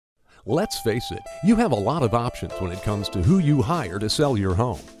Let's face it, you have a lot of options when it comes to who you hire to sell your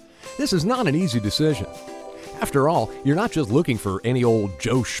home. This is not an easy decision. After all, you're not just looking for any old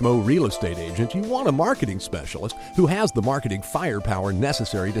Joe Schmo real estate agent. You want a marketing specialist who has the marketing firepower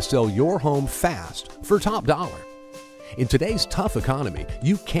necessary to sell your home fast for top dollar. In today's tough economy,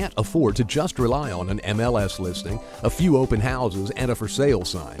 you can't afford to just rely on an MLS listing, a few open houses, and a for sale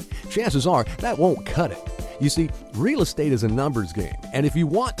sign. Chances are that won't cut it. You see, real estate is a numbers game, and if you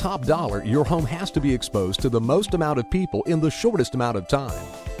want top dollar, your home has to be exposed to the most amount of people in the shortest amount of time.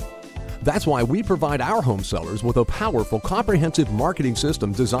 That's why we provide our home sellers with a powerful, comprehensive marketing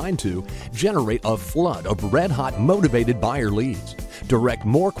system designed to generate a flood of red-hot, motivated buyer leads, direct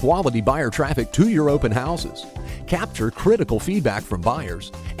more quality buyer traffic to your open houses, capture critical feedback from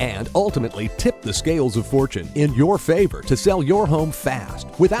buyers, and ultimately tip the scales of fortune in your favor to sell your home fast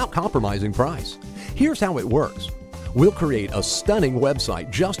without compromising price. Here's how it works. We'll create a stunning website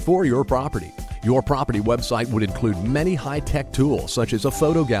just for your property. Your property website would include many high-tech tools such as a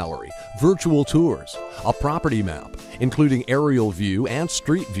photo gallery, virtual tours, a property map, including aerial view and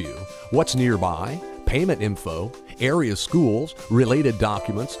street view, what's nearby, payment info, area schools, related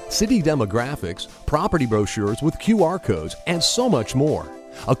documents, city demographics, property brochures with QR codes, and so much more.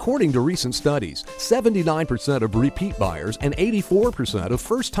 According to recent studies, 79% of repeat buyers and 84% of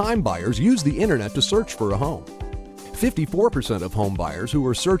first-time buyers use the internet to search for a home. 54% of home buyers who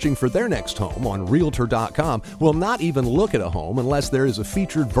are searching for their next home on Realtor.com will not even look at a home unless there is a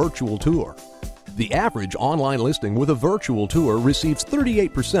featured virtual tour. The average online listing with a virtual tour receives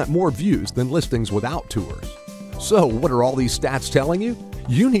 38% more views than listings without tours. So, what are all these stats telling you?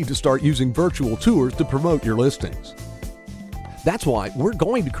 You need to start using virtual tours to promote your listings. That's why we're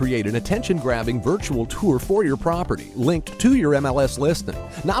going to create an attention-grabbing virtual tour for your property linked to your MLS listing.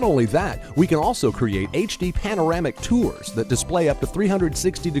 Not only that, we can also create HD panoramic tours that display up to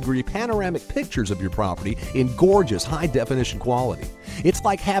 360-degree panoramic pictures of your property in gorgeous high-definition quality. It's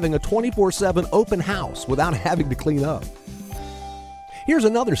like having a 24/7 open house without having to clean up. Here's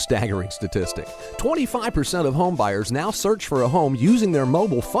another staggering statistic. 25% of home buyers now search for a home using their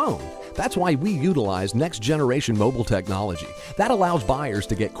mobile phone. That's why we utilize next-generation mobile technology. That allows buyers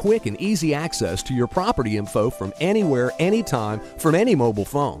to get quick and easy access to your property info from anywhere, anytime, from any mobile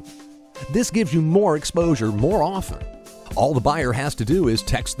phone. This gives you more exposure more often. All the buyer has to do is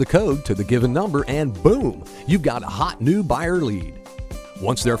text the code to the given number and boom, you've got a hot new buyer lead.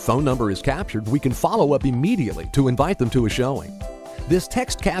 Once their phone number is captured, we can follow up immediately to invite them to a showing. This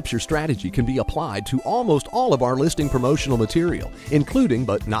text capture strategy can be applied to almost all of our listing promotional material, including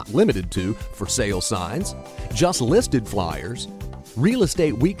but not limited to for sale signs, just listed flyers, real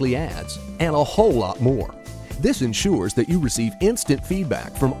estate weekly ads, and a whole lot more. This ensures that you receive instant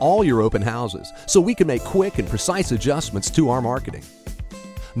feedback from all your open houses, so we can make quick and precise adjustments to our marketing.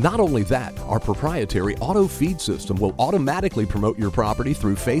 Not only that, our proprietary auto feed system will automatically promote your property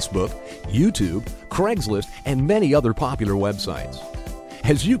through Facebook, YouTube, Craigslist, and many other popular websites.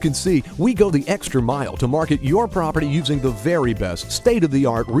 As you can see, we go the extra mile to market your property using the very best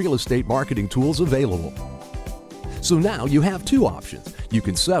state-of-the-art real estate marketing tools available. So now you have two options. You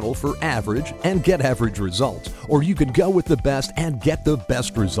can settle for average and get average results, or you could go with the best and get the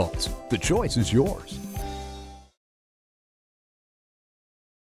best results. The choice is yours.